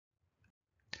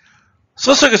So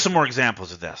let's look at some more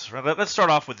examples of this. Right? Let's start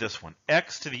off with this one,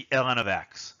 x to the ln of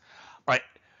x. All right,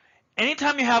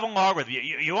 anytime you have a logarithm,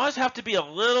 you always have to be a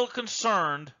little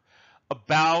concerned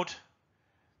about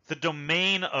the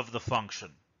domain of the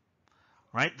function.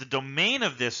 Right? The domain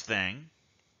of this thing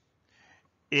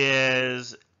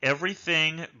is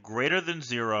everything greater than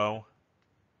 0,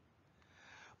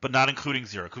 but not including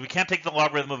 0. Because we can't take the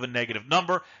logarithm of a negative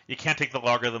number. You can't take the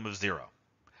logarithm of 0.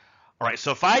 All right,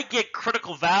 so if I get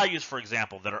critical values, for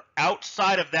example, that are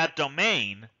outside of that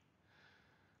domain,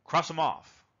 cross them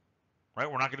off.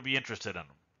 Right? We're not going to be interested in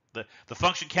them. The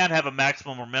function can't have a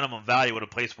maximum or minimum value at a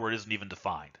place where it isn't even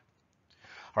defined.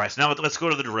 All right, so now let's go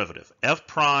to the derivative. F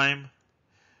prime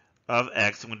of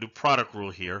x, I'm going to do product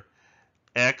rule here.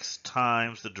 X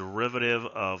times the derivative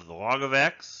of the log of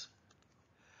x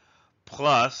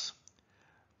plus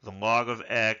the log of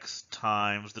x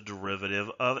times the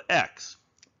derivative of x.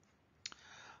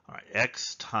 All right,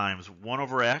 x times 1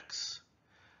 over x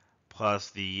plus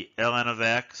the ln of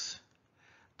x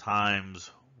times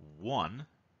 1.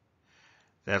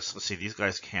 That's, let's see, these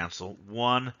guys cancel.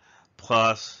 1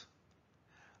 plus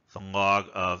the log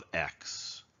of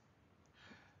x.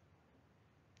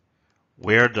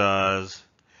 Where does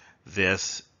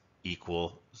this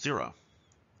equal 0?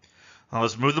 Now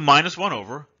let's move the minus 1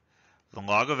 over. The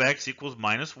log of x equals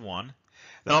minus 1.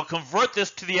 Then I'll convert this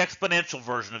to the exponential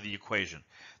version of the equation.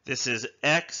 This is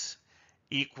x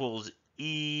equals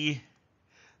e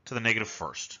to the negative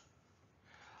first.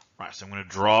 All right, so I'm going to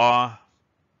draw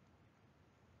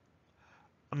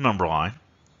a number line,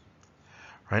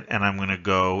 right? And I'm going to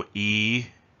go e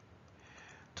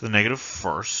to the negative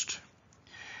first.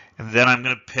 And then I'm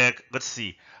going to pick, let's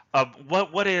see,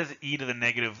 what is e to the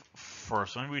negative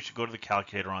first? Maybe we should go to the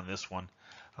calculator on this one.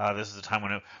 This is the time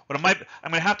when I'm going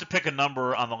to have to pick a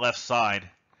number on the left side,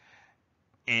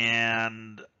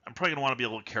 and I'm probably going to want to be a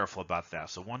little careful about that.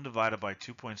 So 1 divided by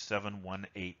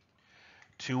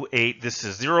 2.71828, this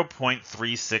is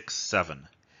 0.367.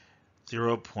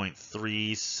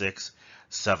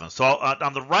 0.367. So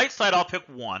on the right side, I'll pick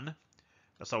 1.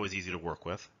 That's always easy to work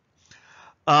with.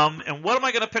 And what am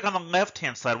I going to pick on the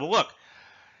left-hand side? Well, look,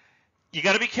 you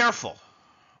got to be careful,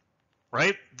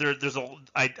 right?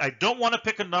 I don't want to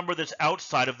pick a number that's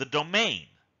outside of the domain.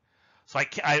 So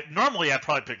normally I'd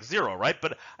probably pick 0, right?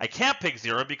 But I can't pick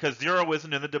 0 because 0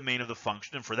 isn't in the domain of the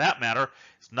function, and for that matter,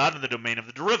 it's not in the domain of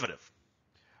the derivative.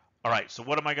 All right, so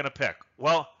what am I going to pick?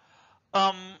 Well,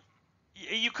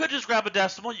 you could just grab a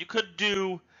decimal. You could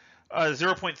do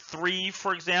 0.3,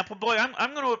 for example. But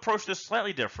I'm going to approach this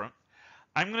slightly different.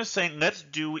 I'm going to say let's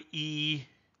do e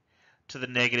to the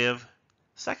negative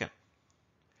second.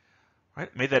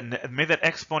 Right? Made that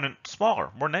exponent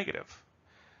smaller, more negative.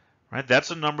 Right?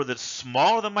 That's a number that's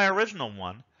smaller than my original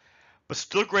one, but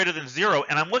still greater than 0.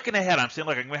 And I'm looking ahead. I'm saying,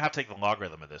 look, I'm going to have to take the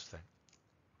logarithm of this thing.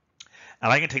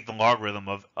 And I can take the logarithm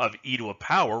of e to a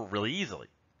power really easily.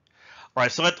 All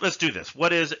right, so let's do this.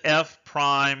 What is f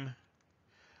prime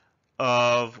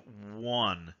of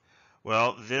 1?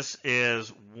 Well, this is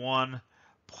 1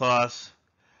 plus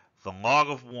the log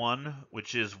of 1,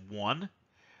 which is 1.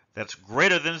 That's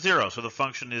greater than 0, so the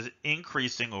function is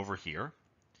increasing over here.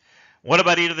 What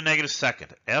about e to the negative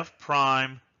second? F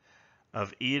prime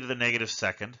of e to the negative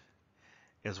second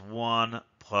is 1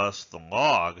 plus the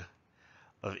log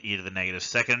of e to the negative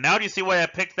second. Now do you see why I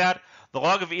picked that? The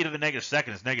log of e to the negative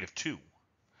second is negative 2.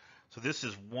 So this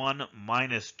is 1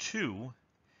 minus 2,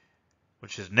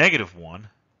 which is negative 1.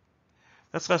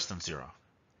 That's less than 0.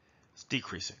 It's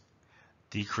decreasing.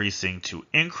 Decreasing to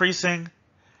increasing,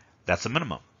 that's a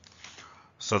minimum.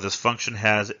 So this function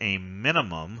has a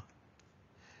minimum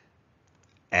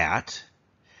at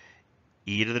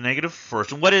e to the negative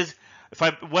first. And what is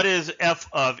f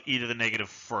of e to the negative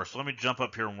first? So let me jump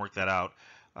up here and work that out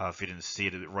if you didn't see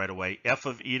it right away. F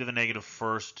of e to the negative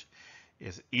first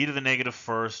is e to the negative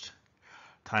first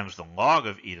times the log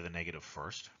of e to the negative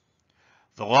first.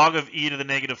 The log of e to the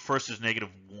negative first is negative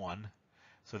 1.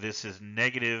 So this is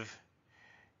negative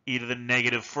e to the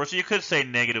negative first. So you could say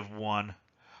negative 1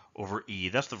 over e.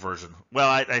 That's the version. Well,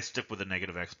 I stick with the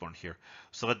negative exponent here.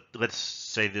 So let's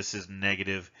say this is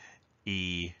negative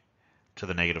e to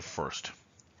the negative first.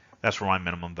 That's where my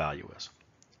minimum value is.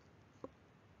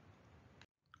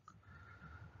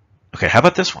 Okay, how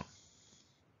about this one?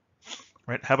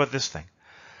 Right? How about this thing?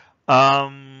 I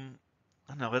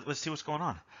don't know. Let's see what's going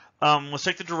on. Let's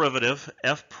take the derivative.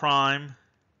 F prime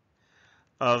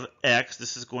of x.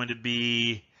 This is going to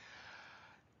be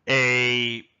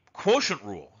a quotient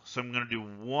rule. So I'm going to do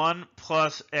 1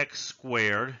 plus x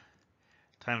squared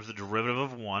times the derivative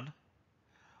of 1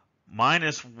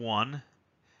 minus 1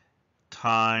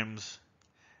 times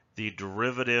the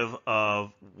derivative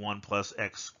of 1 plus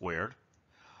x squared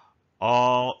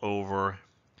all over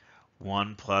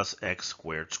 1 plus x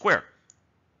squared squared.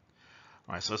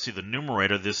 All right, so let's see the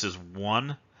numerator. This is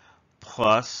 1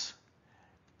 plus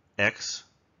x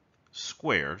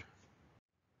squared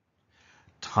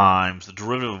times the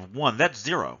derivative of 1, that's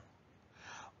 0,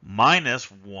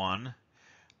 minus 1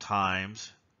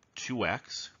 times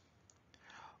 2x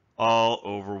all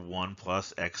over 1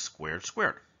 plus x squared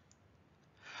squared.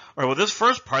 All right, well, this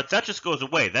first part, that just goes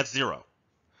away. That's 0.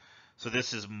 So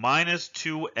this is minus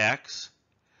 2x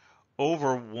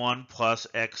over 1 plus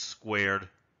x squared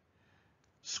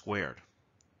squared.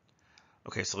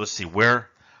 Okay, so let's see where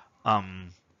are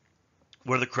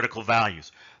the critical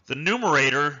values. The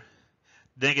numerator,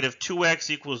 negative 2x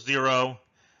equals 0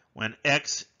 when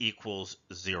x equals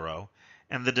 0.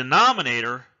 And the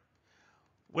denominator,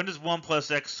 when does 1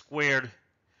 plus x squared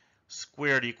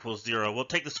squared equals 0? We'll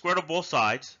take the square root of both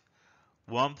sides.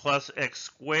 1 plus x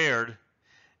squared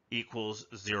equals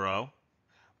 0.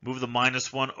 Move the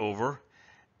minus 1 over.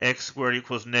 X squared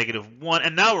equals negative 1.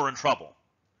 And now we're in trouble.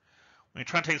 When you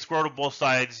try to take the square root of both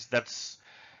sides, that's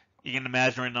an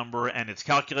imaginary number, and it's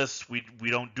calculus. We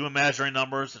don't do imaginary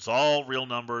numbers. It's all real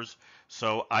numbers.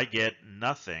 So I get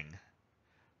nothing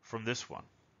from this one.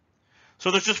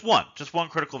 So there's just one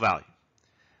critical value.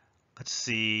 Let's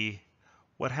see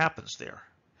what happens there.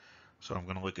 So I'm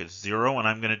going to look at 0, and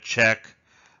I'm going to check,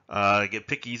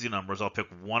 pick easy numbers. I'll pick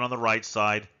 1 on the right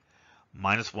side,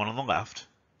 minus 1 on the left.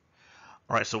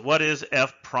 All right, so what is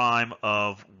f prime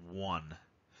of 1?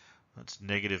 That's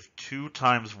negative 2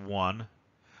 times 1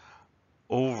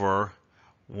 over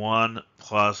 1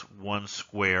 plus 1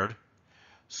 squared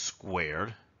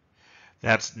squared.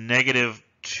 That's negative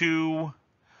 2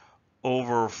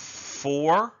 over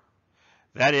 4.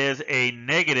 That is a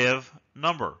negative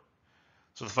number.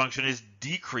 So the function is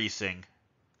decreasing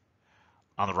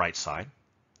on the right side.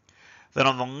 Then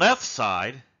on the left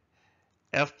side,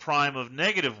 f prime of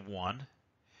negative 1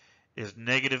 is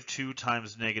negative 2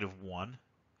 times negative 1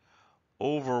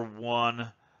 over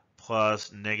 1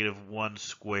 plus negative 1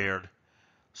 squared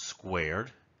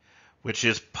squared, which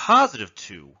is positive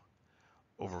 2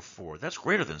 over 4. That's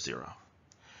greater than 0.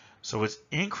 So it's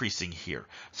increasing here.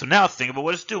 So now think about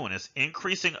what it's doing. It's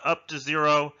increasing up to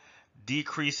 0,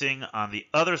 decreasing on the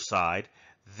other side.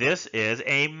 This is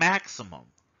a maximum.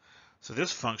 So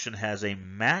this function has a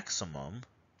maximum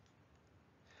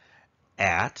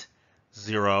at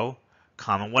 0,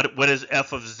 comma. What is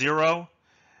f of 0?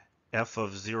 F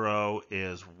of 0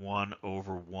 is 1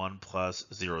 over 1 plus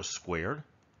 0 squared,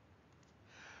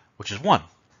 which is 1.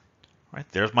 Right,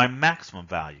 there's my maximum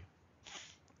value.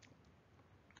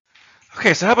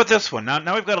 Okay, so how about this one?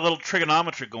 Now we've got a little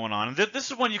trigonometry going on. And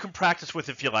this is one you can practice with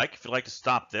if you like to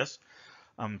stop this.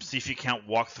 See if you can't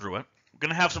walk through it. We're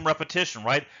going to have some repetition,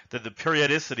 right? That the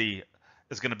periodicity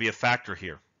is going to be a factor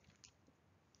here.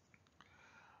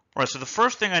 All right, so the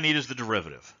first thing I need is the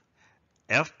derivative.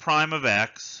 F prime of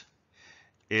x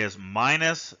is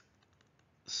minus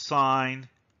sine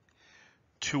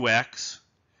 2x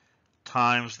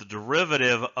times the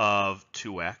derivative of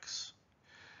 2x,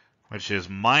 which is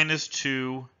minus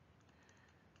 2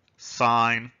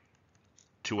 sine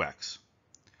 2x.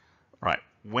 All right,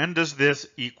 when does this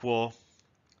equal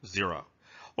 0?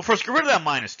 Well, first, get rid of that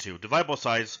minus 2. Divide both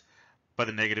sides by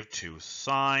the negative 2.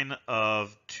 Sine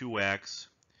of 2x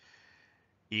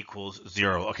equals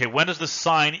 0. Okay, when does the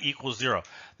sine equal 0?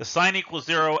 The sine equals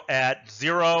 0 at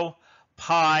 0,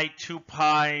 pi, 2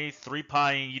 pi, 3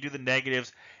 pi, and you do the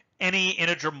negatives, any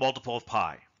integer multiple of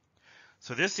pi.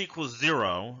 So this equals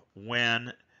 0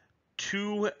 when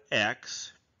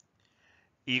 2x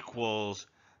equals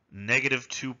negative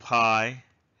 2 pi,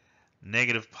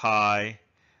 negative pi,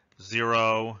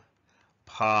 0,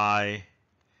 pi,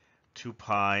 2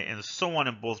 pi, and so on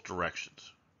in both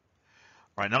directions.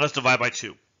 All right, now let's divide by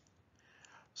 2.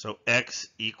 So x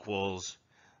equals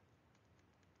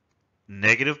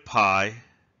negative pi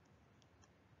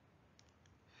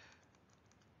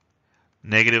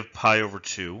over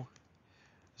 2,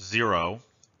 0,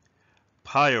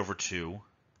 pi over 2,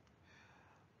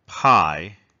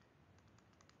 pi,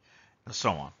 and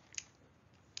so on.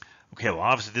 Okay, well,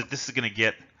 obviously this is going to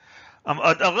get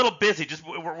a little busy.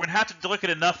 We're going to have to look at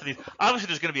enough of these. Obviously,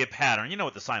 there's going to be a pattern. You know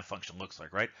what the sine function looks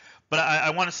like, right? But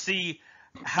I want to see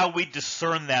how we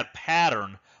discern that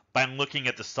pattern by looking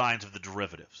at the signs of the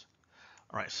derivatives.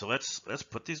 All right, so let's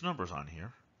put these numbers on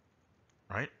here,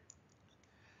 right?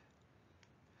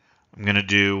 I'm going to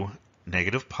do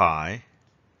negative pi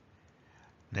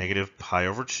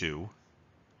over 2,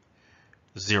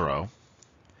 0,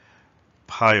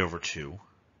 pi over 2,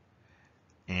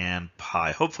 and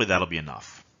pi. Hopefully that'll be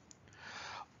enough.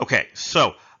 Okay,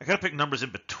 so I gotta pick numbers in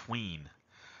between.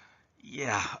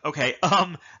 Yeah, okay.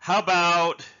 How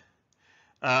about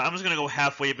I'm just gonna go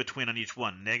halfway between on each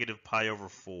one. Negative pi over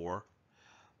 4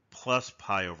 plus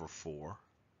pi over 4,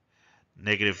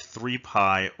 negative 3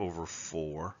 pi over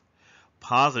 4,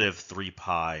 positive 3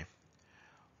 pi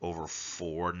over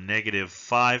 4, negative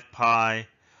 5 pi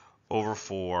over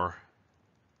 4,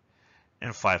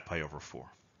 and 5 pi over 4.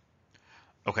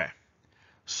 Okay,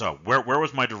 so where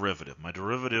was my derivative? My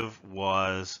derivative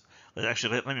was,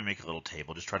 actually, let me make a little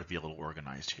table, just try to be a little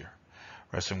organized here. All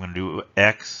right, so I'm going to do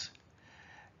x,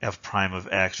 f prime of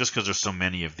x, just because there's so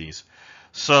many of these.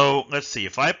 So let's see,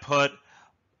 if I put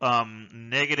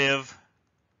negative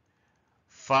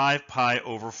 5 pi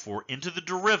over 4 into the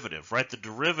derivative, right? The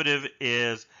derivative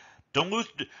is, don't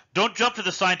jump to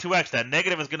the sine 2x. That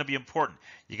negative is going to be important.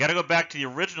 You got to go back to the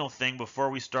original thing before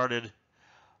we started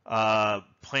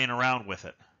playing around with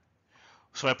it.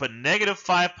 So I put negative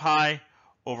 5 pi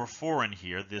over 4 in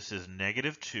here. This is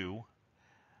negative 2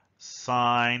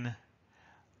 sine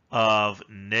of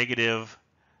negative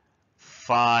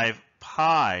 5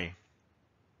 pi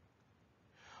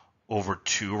over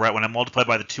 2, right? When I multiply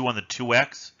by the 2 on the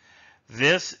 2x,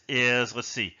 this is, let's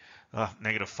see,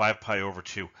 negative 5 pi over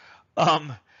 2.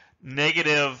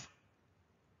 Negative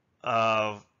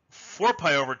 4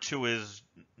 pi over 2 is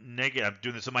negative, I'm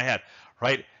doing this in my head,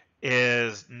 right,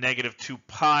 is negative 2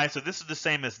 pi. So this is the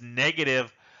same as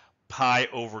negative pi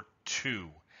over 2.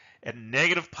 At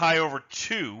negative pi over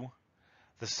 2,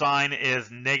 the sign is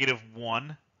negative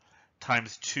 1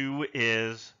 times 2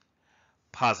 is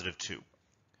positive 2.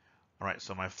 All right,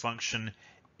 so my function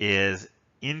is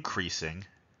increasing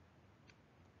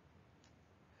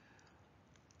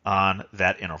on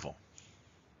that interval.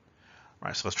 All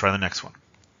right, so let's try the next one.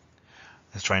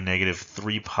 Let's try negative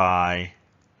 3 pi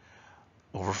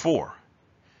over 4.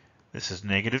 This is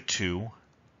negative 2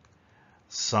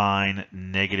 sine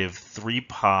negative 3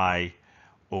 pi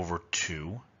over 2.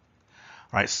 All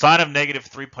right, sine of negative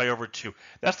 3 pi over 2.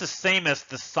 That's the same as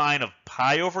the sine of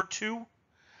pi over 2,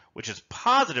 which is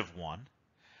positive 1,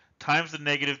 times the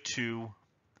negative 2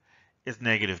 is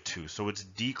negative 2. So it's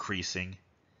decreasing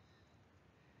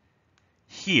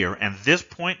here. And this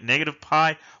point, negative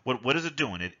pi, what is it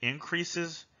doing? It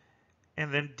increases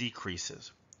and then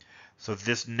decreases. So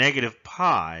this negative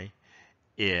pi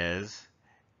is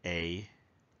a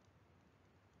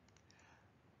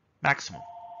maximum.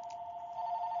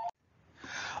 All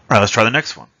right, let's try the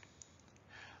next one.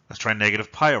 Let's try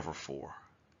negative pi over 4.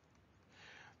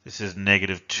 This is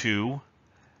negative 2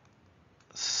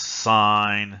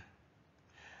 sine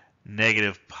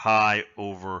negative pi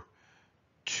over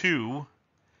 2.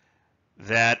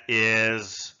 That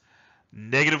is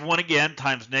negative 1 again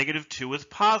times negative 2 is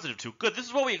positive 2. Good, this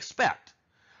is what we expect,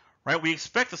 right? We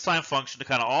expect the sine function to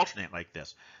kind of alternate like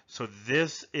this. So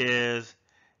this is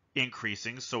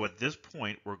increasing. So at this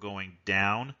point, we're going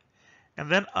down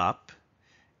and then up.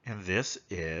 And this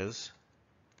is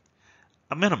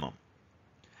a minimum.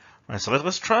 All right, so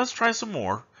let's try some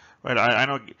more. Right, I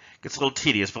know it gets a little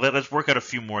tedious, but let's work out a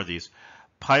few more of these.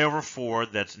 Pi over 4,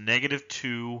 that's negative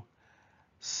 2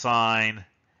 sine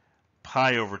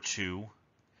pi over 2,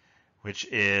 which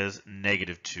is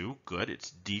negative 2. Good, it's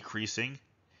decreasing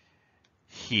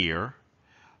here.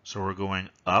 So we're going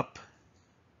up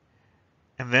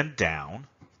and then down,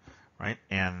 right?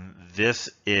 And this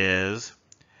is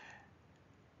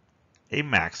a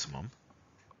maximum.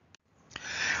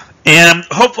 And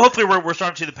hopefully we're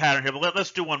starting to see the pattern here, but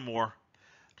let's do one more,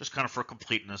 just kind of for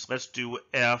completeness. Let's do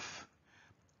f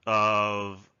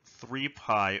of 3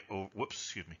 pi over, whoops,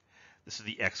 excuse me. This is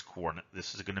the x coordinate.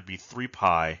 This is going to be 3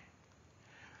 pi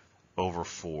over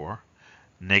 4.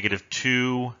 Negative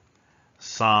 2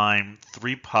 sine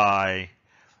 3 pi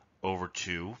over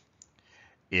 2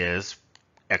 is,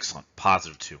 excellent,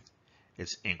 positive 2.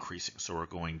 It's increasing. So we're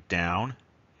going down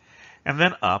and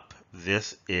then up.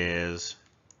 This is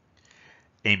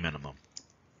a minimum.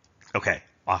 Okay,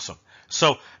 awesome.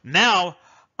 So now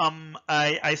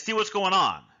I see what's going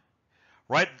on,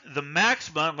 right? The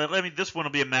maxima, this one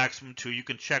will be a maximum too. You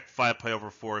can check 5 pi over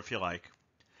 4 if you like.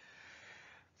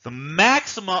 The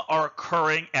maxima are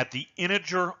occurring at the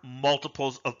integer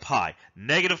multiples of pi.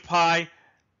 Negative pi,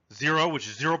 0, which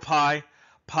is 0 pi.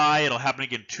 Pi, it'll happen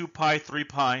again, 2 pi, 3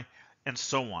 pi, and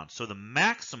so on. So the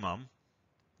maxima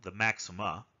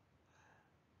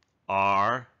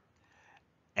are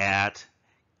at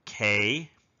k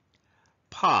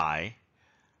pi,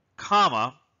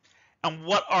 comma, and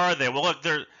what are they? Well, look,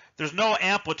 there's no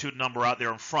amplitude number out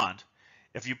there in front.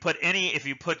 If you put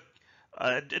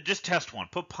just test one,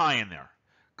 put pi in there.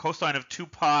 Cosine of 2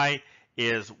 pi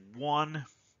is 1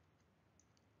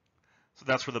 So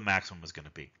that's where the maximum is going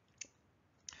to be.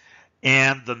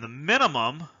 And then the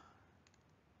minimum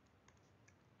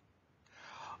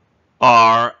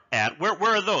are at, where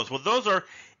are those? Well, those are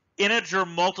integer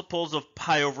multiples of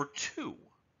pi over 2,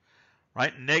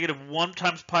 right? Negative 1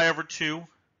 times pi over 2.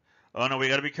 Oh, no, we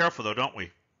got to be careful, though, don't we?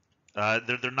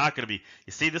 They're not going to be.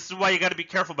 You see, this is why you got to be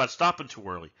careful about stopping too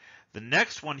early. The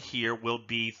next one here will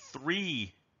be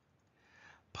 3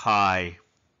 pi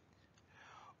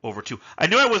over 2. I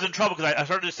knew I was in trouble because I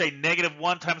started to say negative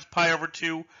 1 times pi over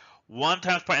 2, 1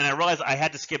 times pi, and I realized I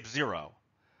had to skip 0,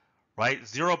 right?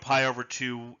 0 pi over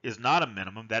 2 is not a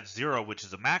minimum. That's 0, which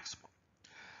is a maximum.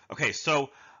 Okay,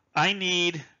 so I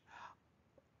need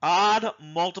odd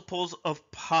multiples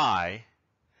of pi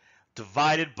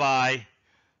divided by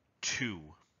 2.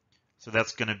 So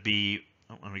that's going to be,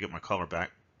 oh, let me get my color back.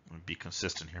 Let me be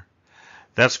consistent here.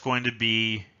 That's going to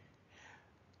be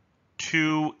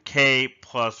 2k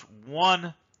plus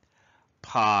 1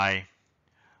 pi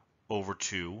over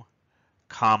 2,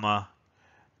 comma,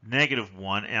 negative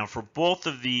 1. And for both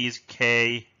of these,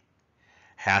 k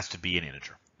has to be an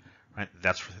integer. Right?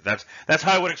 That's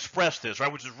how I would express this,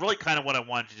 right? Which is really kind of what I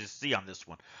wanted you to see on this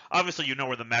one. Obviously, you know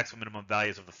where the maximum minimum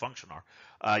values of the function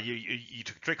are. You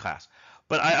took trig class,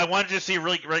 but I wanted you to see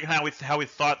really how we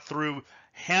thought through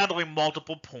handling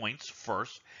multiple points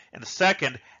first, and the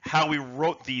second, how we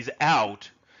wrote these out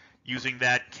using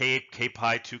that k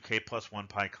pi 2k plus 1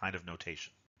 pi kind of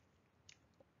notation.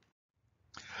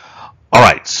 All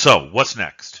right, so what's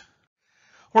next?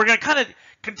 We're going to kind of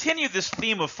continue this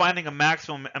theme of finding a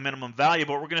maximum and minimum value,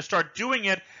 but we're going to start doing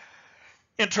it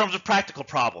in terms of practical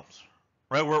problems,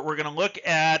 right? We're going to look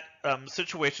at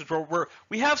situations where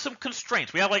we have some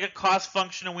constraints. We have like a cost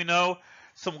function, and we know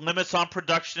some limits on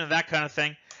production and that kind of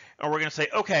thing. And we're going to say,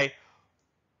 okay,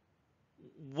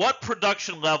 what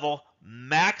production level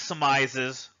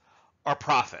maximizes our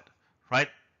profit, right?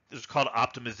 These are called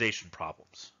optimization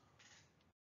problems.